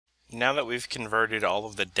Now that we've converted all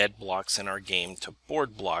of the dead blocks in our game to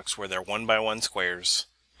board blocks where they're 1 by 1 squares,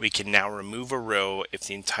 we can now remove a row if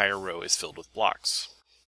the entire row is filled with blocks.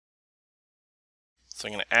 So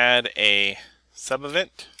I'm going to add a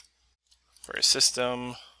sub-event for a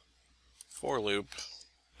system for loop.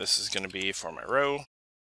 This is going to be for my row,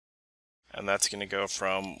 and that's going to go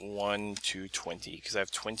from 1 to 20 because I have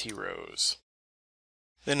 20 rows.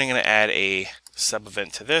 Then I'm going to add a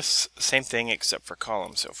sub-event to this, same thing except for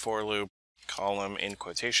column. So for loop, column in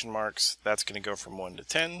quotation marks, that's going to go from 1 to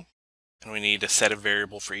 10. And we need to set a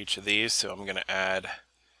variable for each of these, so I'm going to add a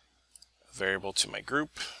variable to my group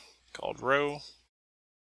called row.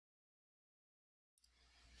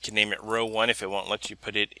 You can name it row 1 if it won't let you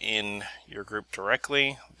put it in your group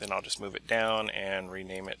directly. Then I'll just move it down and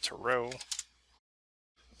rename it to row.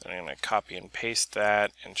 Then I'm going to copy and paste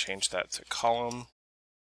that and change that to column.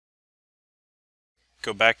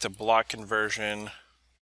 Go back to block conversion,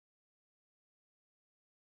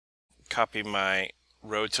 copy my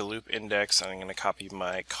row to loop index, and I'm going to copy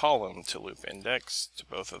my column to loop index to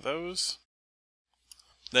both of those.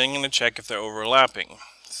 Then I'm going to check if they're overlapping.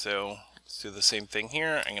 So let's do the same thing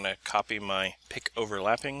here. I'm going to copy my pick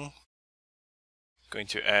overlapping. I'm going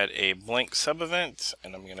to add a blank sub-event,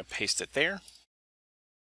 and I'm going to paste it there.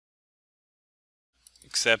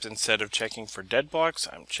 Except instead of checking for dead blocks,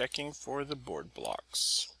 I'm checking for the board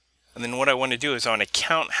blocks. And then what I want to do is I want to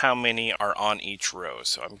count how many are on each row.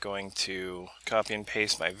 So I'm going to copy and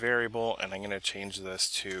paste my variable, and I'm going to change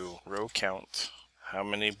this to row count. How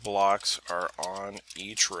many blocks are on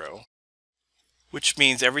each row? Which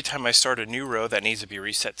means every time I start a new row, that needs to be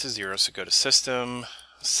reset to 0. So go to System,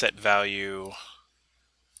 Set Value,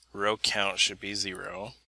 Row Count should be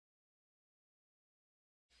 0.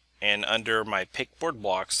 And under my pick board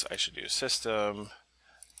blocks, I should do System,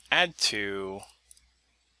 Add to,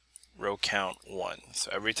 Row Count 1.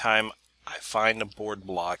 So every time I find a board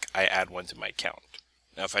block, I add 1 to my count.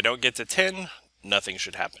 Now if I don't get to 10, nothing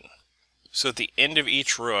should happen. So at the end of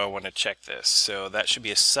each row, I want to check this. So that should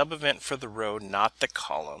be a sub-event for the row, not the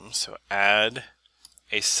column. So add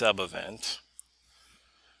a sub-event.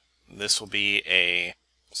 This will be a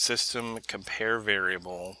system compare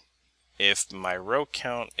variable if my row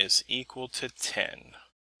count is equal to 10.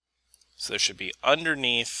 So this should be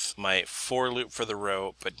underneath my for loop for the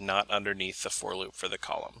row, but not underneath the for loop for the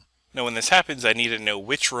column. Now when this happens, I need to know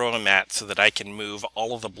which row I'm at so that I can move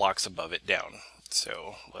all of the blocks above it down.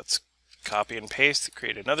 So let's copy and paste,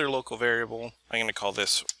 create another local variable. I'm going to call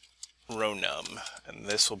this row num, and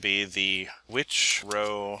this will be the which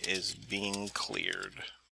row is being cleared.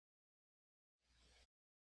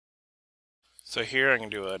 So here I'm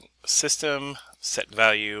going to do a system set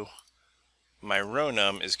value. My row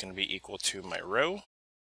num is going to be equal to my row.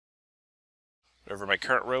 Whatever my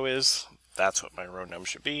current row is, that's what my row num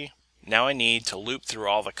should be. Now I need to loop through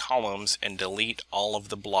all the columns and delete all of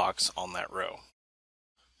the blocks on that row.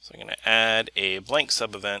 So I'm going to add a blank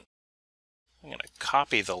sub-event. I'm going to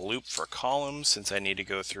copy the loop for columns since I need to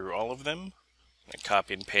go through all of them. I'm going to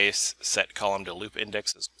copy and paste set column to loop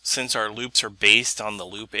indexes. Since our loops are based on the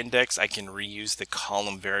loop index, I can reuse the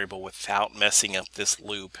column variable without messing up this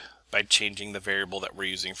loop by changing the variable that we're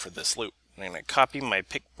using for this loop. I'm going to copy my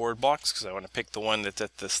pick board blocks because I want to pick the one that's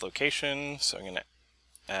at this location. So I'm going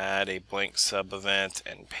to add a blank sub-event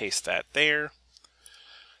and paste that there.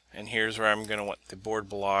 And here's where I'm going to want the board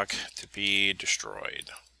block to be destroyed.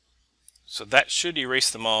 So that should erase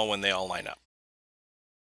them all when they all line up.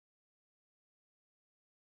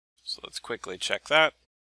 So let's quickly check that.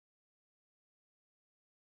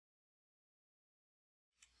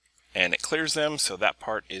 And it clears them, so that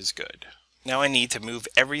part is good. Now I need to move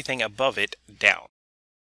everything above it down.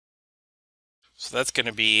 So that's going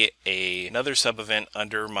to be another sub-event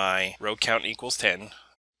under my row count equals 10.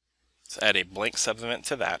 Let's add a blank sub-event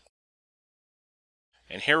to that.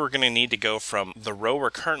 And here we're going to need to go from the row we're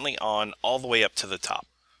currently on all the way up to the top.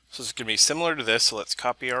 So it's going to be similar to this, so let's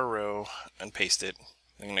copy our row and paste it.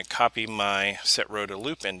 I'm going to copy my set row to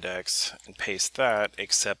loop index and paste that,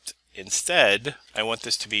 except instead I want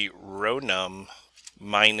this to be row num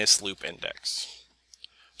minus loop index.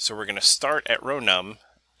 So we're going to start at row num,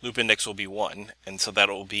 loop index will be 1, and so that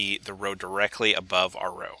will be the row directly above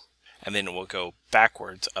our row. And then it will go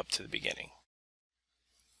backwards up to the beginning.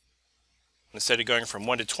 Instead of going from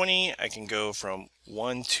 1 to 20, I can go from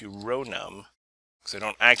 1 to row num, because I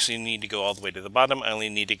don't actually need to go all the way to the bottom, I only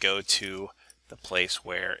need to go to the place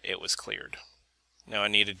where it was cleared. Now I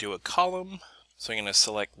need to do a column, so I'm going to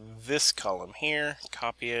select this column here,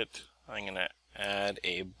 copy it, I'm going to add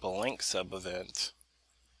a blank sub-event,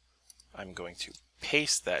 I'm going to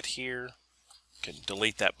paste that here, Can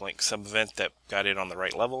delete that blank sub event that got it on the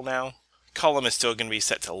right level now. Column is still going to be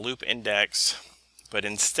set to loop index, but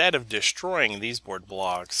instead of destroying these board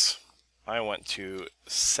blocks, I want to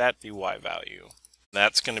set the y value.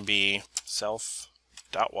 That's going to be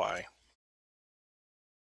self.y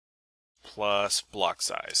plus block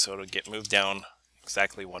size. So it'll get moved down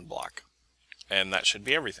exactly one block. And that should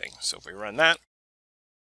be everything. So if we run that,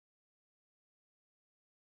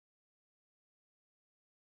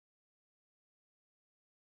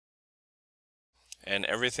 and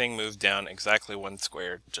everything moved down exactly one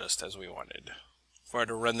square, just as we wanted. If I were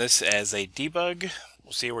to run this as a debug,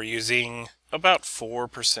 we'll see we're using about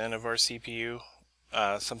 4% of our CPU,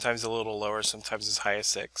 sometimes a little lower, sometimes as high as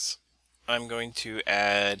 6. I'm going to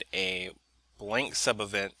add a blank sub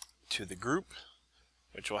event to the group,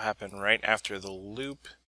 which will happen right after the loop,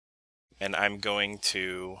 and I'm going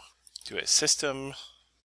to do a system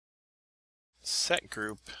set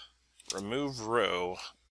group remove row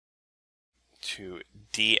to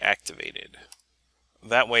deactivated.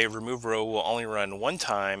 That way RemoveRow will only run one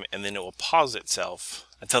time and then it will pause itself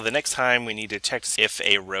until the next time we need to check if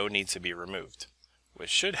a row needs to be removed,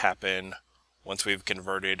 which should happen once we've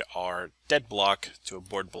converted our dead block to a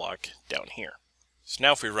board block down here. So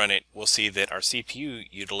now if we run it, we'll see that our CPU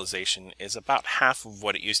utilization is about half of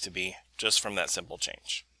what it used to be just from that simple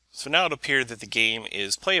change. So now it appears that the game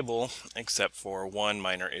is playable except for one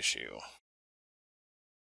minor issue.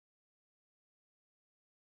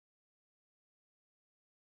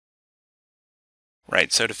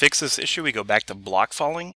 Right, so to fix this issue, we go back to block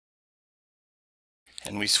falling,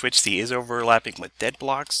 and we switch the is overlapping with dead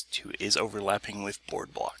blocks to is overlapping with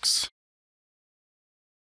board blocks.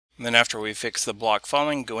 And then after we fix the block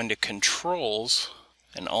falling, go into controls,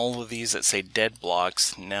 and all of these that say dead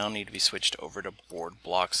blocks now need to be switched over to board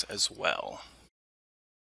blocks as well.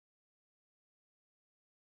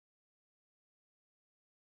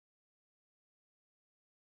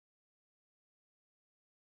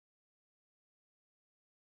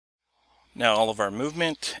 Now all of our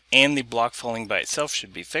movement and the block falling by itself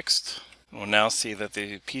should be fixed. We'll now see that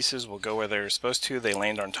the pieces will go where they're supposed to. They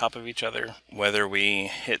land on top of each other, whether we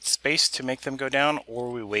hit space to make them go down or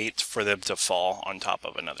we wait for them to fall on top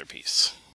of another piece.